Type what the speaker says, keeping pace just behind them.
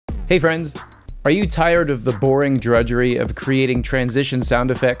Hey friends, are you tired of the boring drudgery of creating transition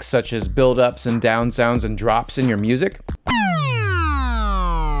sound effects such as build-ups and down sounds and drops in your music?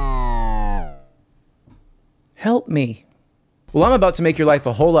 Help me. Well, I'm about to make your life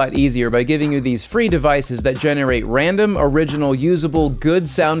a whole lot easier by giving you these free devices that generate random, original, usable,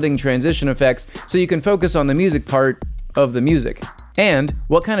 good-sounding transition effects so you can focus on the music part of the music. And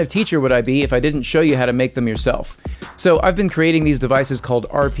what kind of teacher would I be if I didn't show you how to make them yourself? So I've been creating these devices called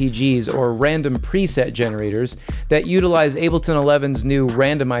RPGs, or random preset generators, that utilize Ableton 11's new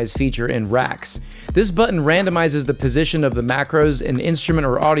randomize feature in racks. This button randomizes the position of the macros in instrument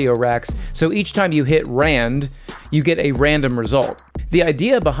or audio racks, so each time you hit rand, you get a random result. The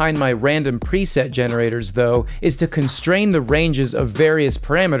idea behind my random preset generators, though, is to constrain the ranges of various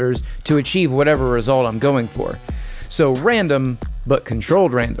parameters to achieve whatever result I'm going for. So random, but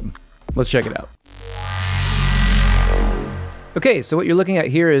controlled random. Let's check it out. Okay, so what you're looking at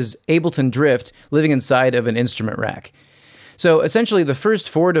here is Ableton Drift living inside of an instrument rack. So essentially the first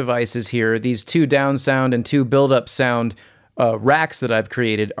four devices here, these two down sound and two build-up sound racks that I've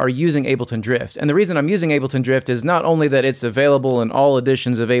created, are using Ableton Drift. And the reason I'm using Ableton Drift is not only that it's available in all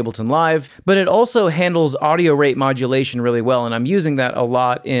editions of Ableton Live, but it also handles audio rate modulation really well, and I'm using that a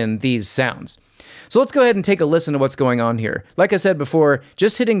lot in these sounds. So let's go ahead and take a listen to what's going on here. Like I said before,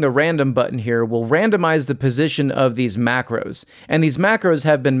 just hitting the random button here will randomize the position of these macros. And these macros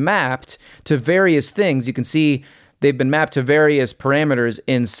have been mapped to various things. You can see they've been mapped to various parameters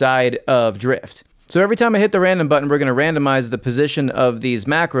inside of Drift. So every time I hit the random button, we're going to randomize the position of these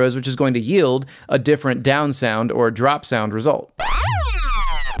macros, which is going to yield a different down sound or drop sound result.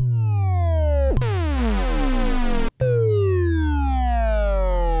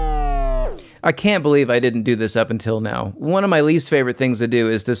 I can't believe I didn't do this up until now. One of my least favorite things to do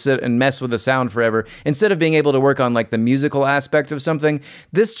is to sit and mess with the sound forever. Instead of being able to work on like the musical aspect of something,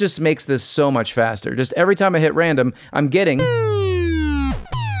 this just makes this so much faster. Just every time I hit random, I'm getting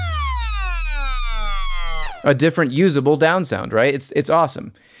a different usable down sound, right? It's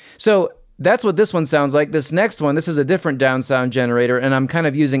awesome. So that's what this one sounds like. This next one, this is a different down sound generator, and I'm kind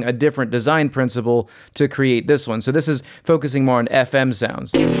of using a different design principle to create this one. So this is focusing more on FM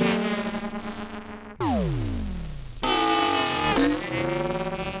sounds.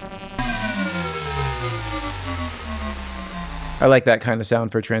 I like that kind of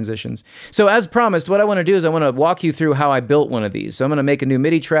sound for transitions. So as promised, what I want to do is I want to walk you through how I built one of these. So I'm going to make a new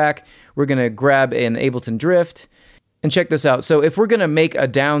MIDI track. We're going to grab an Ableton Drift. And check this out. So if we're going to make a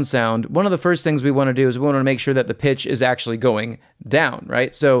down sound, one of the first things we want to do is we want to make sure that the pitch is actually going down,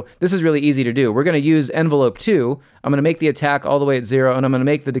 right? So this is really easy to do. We're going to use envelope 2. I'm going to make the attack all the way at 0, and I'm going to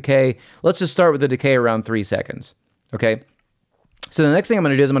make the decay. Let's just start with the decay around 3 seconds, okay? So the next thing I'm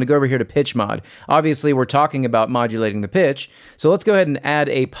going to do is I'm going to go over here to pitch mod. Obviously, we're talking about modulating the pitch. So let's go ahead and add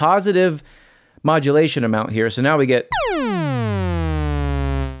a positive modulation amount here. So now we get,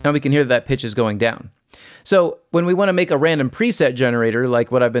 now we can hear that pitch is going down. So when we want to make a random preset generator,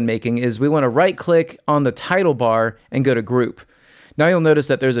 like what I've been making, is we want to right click on the title bar and go to group. Now you'll notice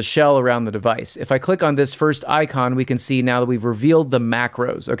that there's a shell around the device. If I click on this first icon, we can see now that we've revealed the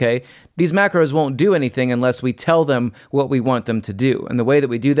macros, okay? These macros won't do anything unless we tell them what we want them to do. And the way that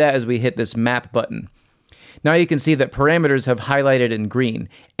we do that is we hit this map button. Now you can see that parameters have highlighted in green.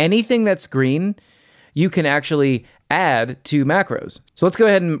 Anything that's green, you can actually add to macros. So let's go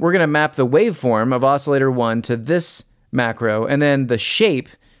ahead and we're going to map the waveform of oscillator 1 to this macro, and then the shape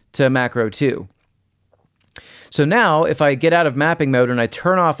to macro 2. So now, if I get out of mapping mode and I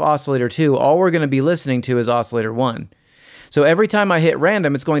turn off oscillator 2, all we're going to be listening to is oscillator 1. So every time I hit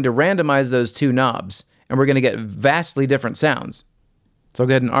random, it's going to randomize those two knobs, and we're going to get vastly different sounds. So I'll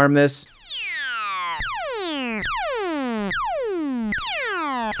go ahead and arm this.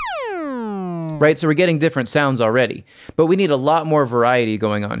 Right, so we're getting different sounds already, but we need a lot more variety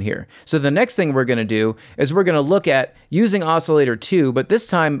going on here. So the next thing we're going to do is we're going to look at using oscillator 2, but this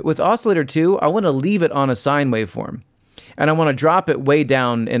time with oscillator 2, I want to leave it on a sine waveform, and I want to drop it way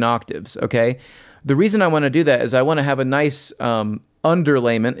down in octaves, okay? The reason I want to do that is I want to have a nice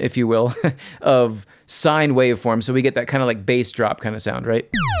underlayment, if you will, of sine waveform, so we get that kind of like bass drop kind of sound, right?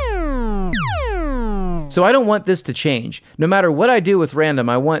 So I don't want this to change. No matter what I do with random,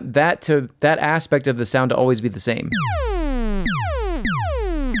 I want that aspect of the sound to always be the same.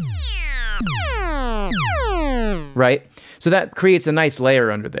 Right? So that creates a nice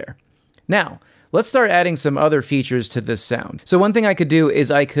layer under there. Now, let's start adding some other features to this sound. So one thing I could do is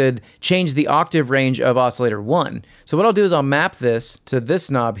I could change the octave range of oscillator 1. So what I'll do is I'll map this to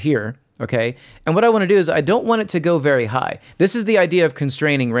this knob here, okay? And what I want to do is I don't want it to go very high. This is the idea of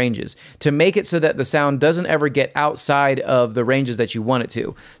constraining ranges, to make it so that the sound doesn't ever get outside of the ranges that you want it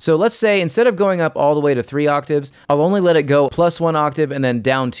to. So let's say instead of going up all the way to 3 octaves, I'll only let it go plus 1 octave and then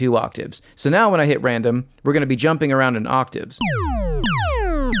down 2 octaves. So now when I hit random, we're going to be jumping around in octaves.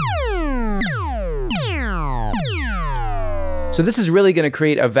 So this is really going to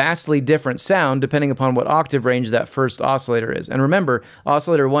create a vastly different sound depending upon what octave range that first oscillator is. And remember,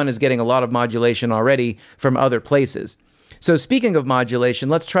 oscillator 1 is getting a lot of modulation already from other places. So speaking of modulation,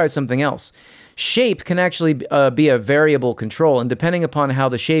 let's try something else. Shape can actually be a variable control, and depending upon how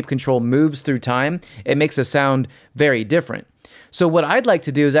the shape control moves through time, it makes a sound very different. So what I'd like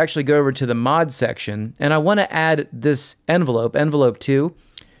to do is actually go over to the mod section, and I want to add this envelope, envelope 2,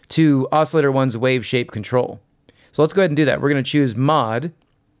 to oscillator 1's wave shape control. So let's go ahead and do that. We're going to choose mod,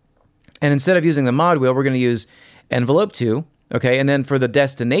 and instead of using the mod wheel, we're going to use envelope 2, okay? And then for the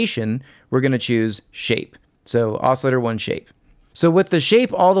destination, we're going to choose shape. So oscillator 1 shape. So with the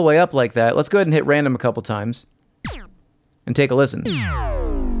shape all the way up like that, let's go ahead and hit random a couple times and take a listen.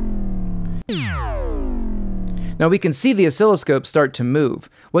 Now we can see the oscilloscope start to move.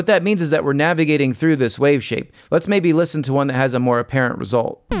 What that means is that we're navigating through this wave shape. Let's maybe listen to one that has a more apparent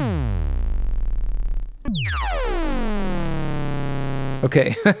result.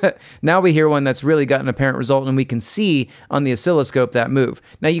 Okay, now we hear one that's really got an apparent result, and we can see on the oscilloscope that move.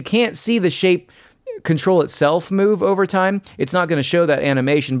 Now you can't see the shape control itself move over time. It's not going to show that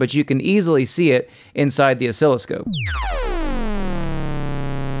animation, but you can easily see it inside the oscilloscope.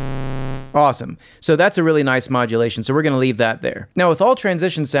 Awesome. So that's a really nice modulation, so we're going to leave that there. Now with all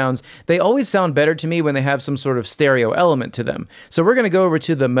transition sounds, they always sound better to me when they have some sort of stereo element to them. So we're going to go over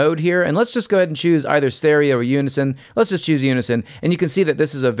to the mode here, and let's just go ahead and choose either stereo or unison. Let's just choose unison, and you can see that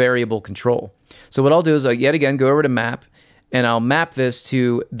this is a variable control. So what I'll do is yet again go over to map, and I'll map this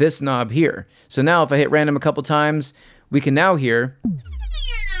to this knob here. So now if I hit random a couple times, we can now hear,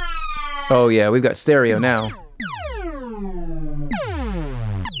 oh yeah, we've got stereo now.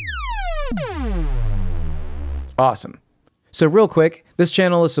 Awesome. So real quick, this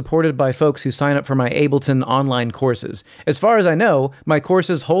channel is supported by folks who sign up for my Ableton online courses. As far as I know, my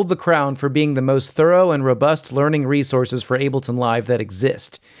courses hold the crown for being the most thorough and robust learning resources for Ableton Live that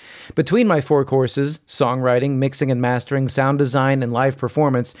exist. Between my 4 courses, songwriting, mixing and mastering, sound design, and live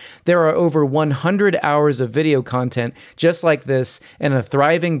performance, there are over 100 hours of video content just like this, and a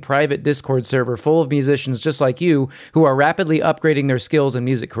thriving private Discord server full of musicians just like you who are rapidly upgrading their skills and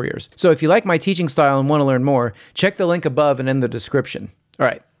music careers. So if you like my teaching style and want to learn more, check the link above and in the description. All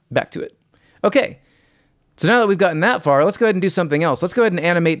right, back to it. Okay. So now that we've gotten that far, let's go ahead and do something else. Let's go ahead and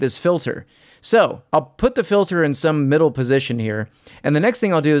animate this filter. So I'll put the filter in some middle position here. And the next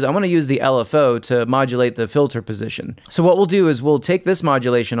thing I'll do is I want to use the LFO to modulate the filter position. So what we'll do is we'll take this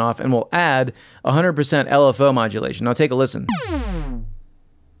modulation off and we'll add 100% LFO modulation. Now take a listen.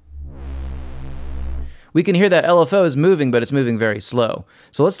 We can hear that LFO is moving, but it's moving very slow.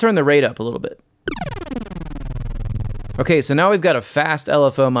 So let's turn the rate up a little bit. Okay, so now we've got a fast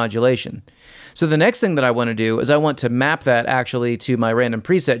LFO modulation. So the next thing that I want to do is I want to map that actually to my random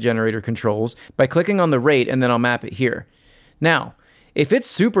preset generator controls by clicking on the rate, and then I'll map it here. Now, if it's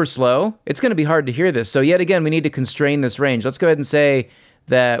super slow, it's going to be hard to hear this. So yet again, we need to constrain this range. Let's go ahead and say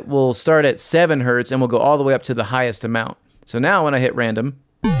that we'll start at 7 Hertz and we'll go all the way up to the highest amount. So now when I hit random,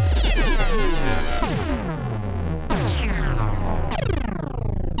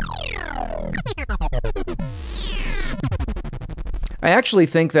 I actually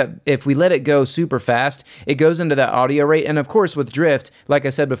think that if we let it go super fast, it goes into that audio rate. And of course, with drift, like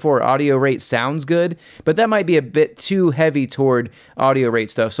I said before, audio rate sounds good, but that might be a bit too heavy toward audio rate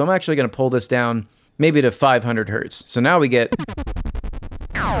stuff. So I'm actually going to pull this down maybe to 500 Hertz. So now we get...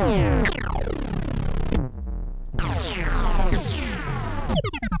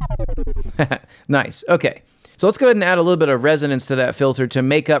 Nice. Okay. So let's go ahead and add a little bit of resonance to that filter to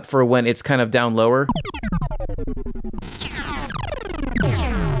make up for when it's kind of down lower.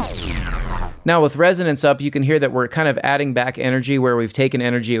 Now with resonance up, you can hear that we're kind of adding back energy where we've taken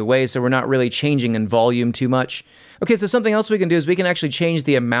energy away, so we're not really changing in volume too much. Okay, so something else we can do is we can actually change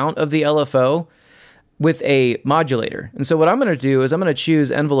the amount of the LFO with a modulator. And so what I'm going to do is I'm going to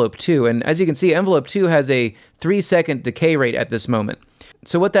choose envelope 2, and as you can see, envelope 2 has a 3-second decay rate at this moment.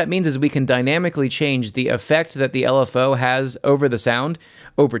 So what that means is we can dynamically change the effect that the LFO has over the sound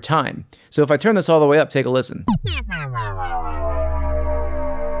over time. So if I turn this all the way up, take a listen.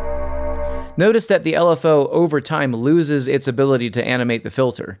 Notice that the LFO over time loses its ability to animate the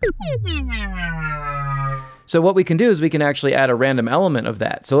filter. So what we can do is we can actually add a random element of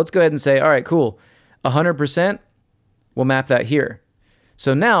that. So let's go ahead and say, all right, cool, 100%, we'll map that here.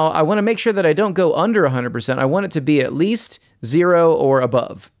 So now I want to make sure that I don't go under 100%. I want it to be at least 0 or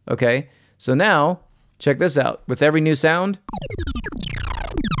above, okay? So now, check this out. With every new sound,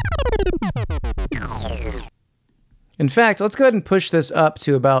 in fact, let's go ahead and push this up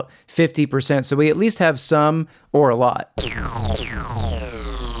to about 50% so we at least have some or a lot.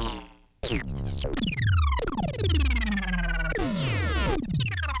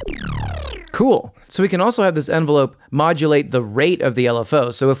 Cool. So we can also have this envelope modulate the rate of the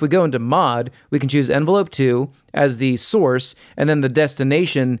LFO. So if we go into mod, we can choose envelope 2 as the source, and then the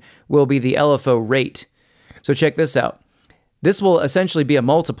destination will be the LFO rate. So check this out. This will essentially be a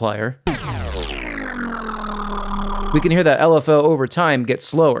multiplier. We can hear that LFO over time get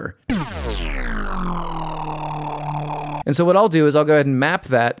slower. And so what I'll do is I'll go ahead and map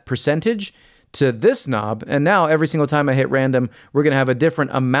that percentage to this knob, and now every single time I hit random, we're going to have a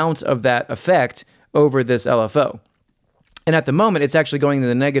different amount of that effect over this LFO. And at the moment, it's actually going into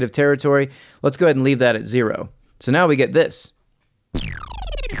the negative territory. Let's go ahead and leave that at 0. So now we get this.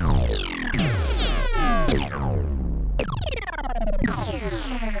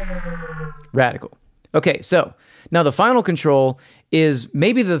 Radical. Okay, so now the final control is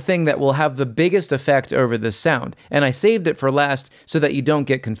maybe the thing that will have the biggest effect over this sound, and I saved it for last so that you don't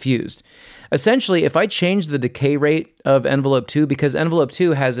get confused. Essentially, if I change the decay rate of envelope 2, because envelope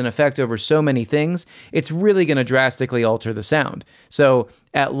 2 has an effect over so many things, it's really going to drastically alter the sound. So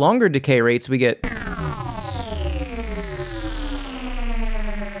at longer decay rates, we get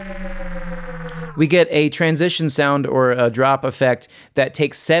a transition sound or a drop effect that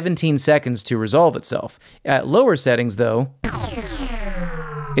takes 17 seconds to resolve itself. At lower settings, though,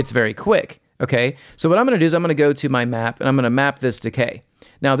 it's very quick, okay? So what I'm going to do is I'm going to go to my map, and I'm going to map this decay.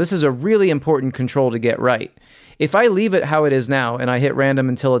 Now, this is a really important control to get right. If I leave it how it is now, and I hit random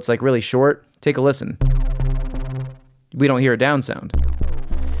until it's like really short, take a listen. We don't hear a down sound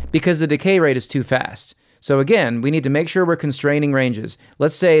because the decay rate is too fast. So again, we need to make sure we're constraining ranges.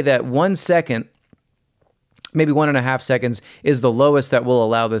 Let's say that 1 second, maybe 1.5 seconds is the lowest that will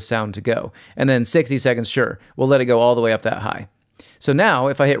allow this sound to go. And then 60 seconds, sure, we'll let it go all the way up that high. So now,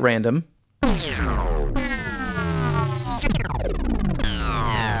 if I hit random,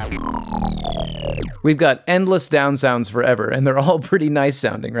 we've got endless down sounds forever, and they're all pretty nice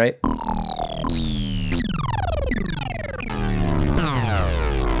sounding, right?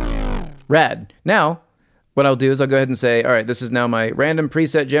 Rad. Now, what I'll do is I'll go ahead and say, all right, this is now my random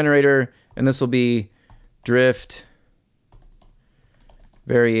preset generator, and this will be drift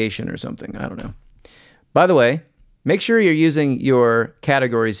variation or something. I don't know. By the way, make sure you're using your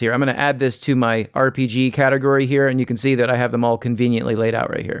categories here. I'm going to add this to my RPG category here, and you can see that I have them all conveniently laid out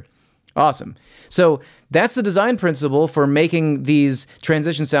right here. Awesome. So that's the design principle for making these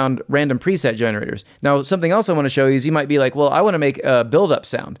transition sound random preset generators. Now, something else I want to show you is you might be like, well, I want to make a build-up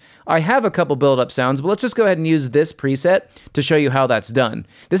sound. I have a couple build-up sounds, but let's just go ahead and use this preset to show you how that's done.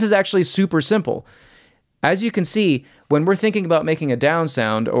 This is actually super simple. As you can see, when we're thinking about making a down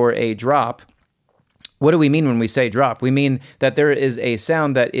sound or a drop, what do we mean when we say drop? We mean that there is a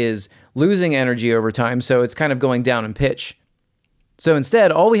sound that is losing energy over time, so it's kind of going down in pitch. So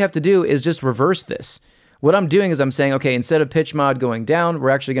instead, all we have to do is just reverse this. What I'm doing is I'm saying, okay, instead of pitch mod going down,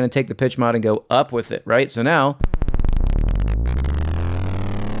 we're actually going to take the pitch mod and go up with it, right? So now,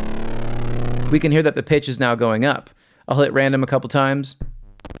 we can hear that the pitch is now going up. I'll hit random a couple times.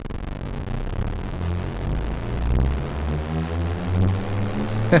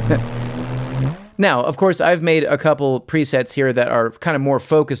 Now, of course, I've made a couple presets here that are kind of more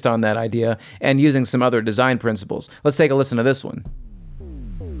focused on that idea and using some other design principles. Let's take a listen to this one.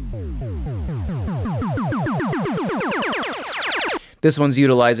 This one's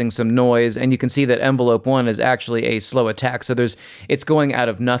utilizing some noise, and you can see that envelope 1 is actually a slow attack, so it's going out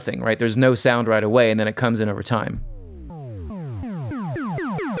of nothing, right? There's no sound right away, and then it comes in over time.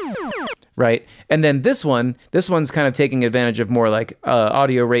 Right? And then this one's kind of taking advantage of more like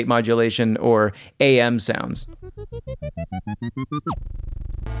audio rate modulation or AM sounds.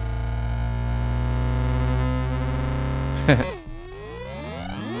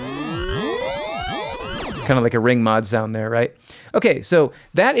 Kind of like a ring mod sound there, right? Okay, so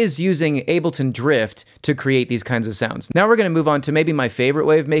that is using Ableton Drift to create these kinds of sounds. Now we're going to move on to maybe my favorite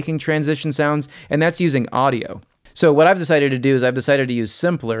way of making transition sounds, and that's using audio. So what I've decided to do is I've decided to use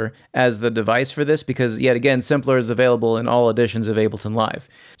Simpler as the device for this because, yet again, Simpler is available in all editions of Ableton Live.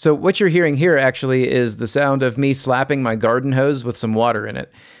 So what you're hearing here actually is the sound of me slapping my garden hose with some water in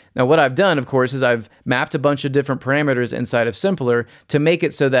it. Now what I've done, of course, is I've mapped a bunch of different parameters inside of Simpler to make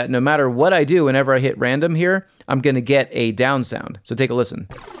it so that no matter what I do, whenever I hit random here, I'm going to get a down sound. So take a listen.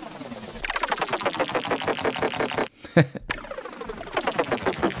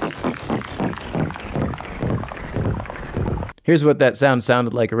 Here's what that sound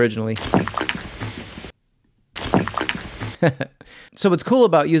sounded like originally. So what's cool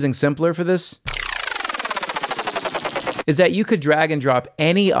about using Simpler for this is that you could drag and drop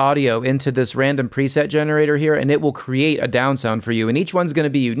any audio into this random preset generator here, and it will create a down sound for you. And each one's going to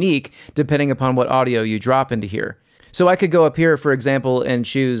be unique depending upon what audio you drop into here. So I could go up here, for example, and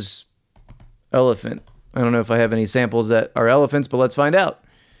choose elephant. I don't know if I have any samples that are elephants, but let's find out.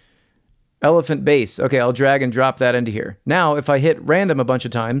 Elephant bass. Okay, I'll drag and drop that into here. Now, if I hit random a bunch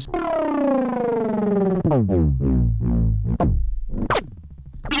of times,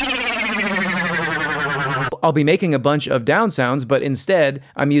 I'll be making a bunch of down sounds, but instead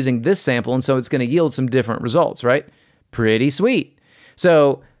I'm using this sample, and so it's going to yield some different results, right? Pretty sweet.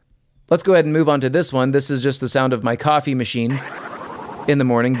 So let's go ahead and move on to this one. This is just the sound of my coffee machine in the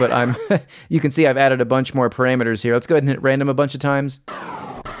morning, but you can see I've added a bunch more parameters here. Let's go ahead and hit random a bunch of times.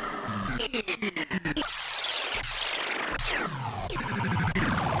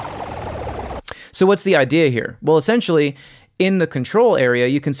 So what's the idea here? Well, essentially, in the control area,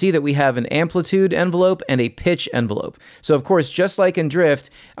 you can see that we have an amplitude envelope and a pitch envelope. So of course, just like in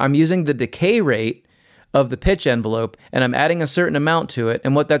Drift, I'm using the decay rate of the pitch envelope, and I'm adding a certain amount to it,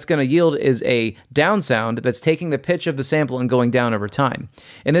 and what that's going to yield is a down sound that's taking the pitch of the sample and going down over time.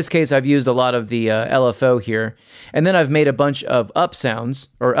 In this case, I've used a lot of the LFO here, and then I've made a bunch of up sounds,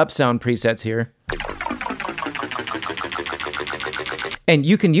 or up sound presets here. And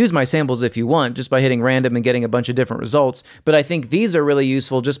you can use my samples if you want, just by hitting random and getting a bunch of different results, but I think these are really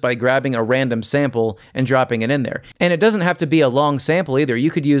useful just by grabbing a random sample and dropping it in there. And it doesn't have to be a long sample either. You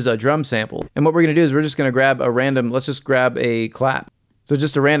could use a drum sample. And what we're gonna do is we're just gonna grab a random, let's just grab a clap. So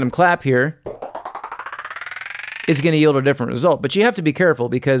just a random clap here is gonna yield a different result, but you have to be careful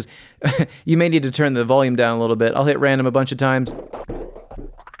because you may need to turn the volume down a little bit. I'll hit random a bunch of times.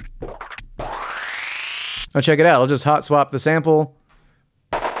 Oh, check it out, I'll just hot swap the sample.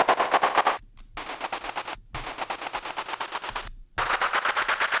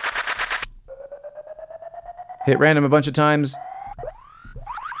 Hit random a bunch of times.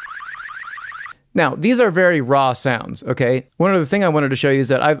 Now, these are very raw sounds, okay? One other thing I wanted to show you is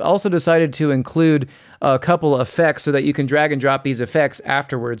that I've also decided to include a couple of effects so that you can drag and drop these effects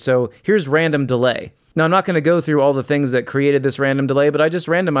afterwards. So here's random delay. Now, I'm not going to go through all the things that created this random delay, but I just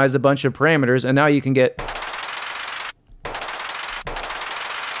randomized a bunch of parameters, and now you can get...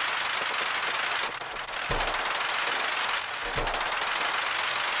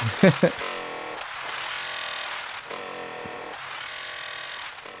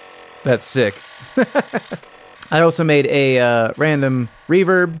 That's sick. I also made a random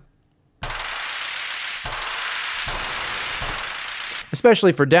reverb.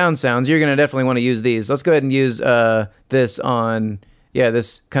 Especially for down sounds, you're going to definitely want to use these. Let's go ahead and use this on,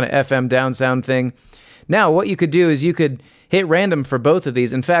 this kind of FM down sound thing. Now, what you could do is you could hit random for both of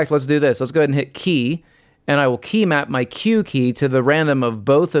these. In fact, let's do this. Let's go ahead and hit key, and I will key map my Q key to the random of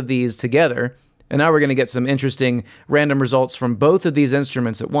both of these together. And now we're going to get some interesting random results from both of these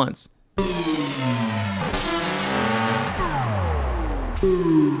instruments at once.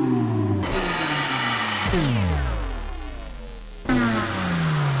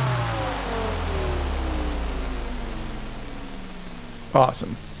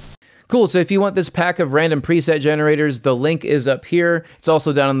 Awesome. Cool, so if you want this pack of random preset generators, the link is up here. It's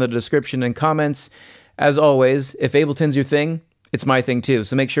also down in the description and comments. As always, if Ableton's your thing, it's my thing too.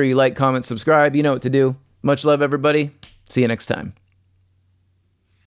 So make sure you like, comment, subscribe. You know what to do. Much love, everybody. See you next time.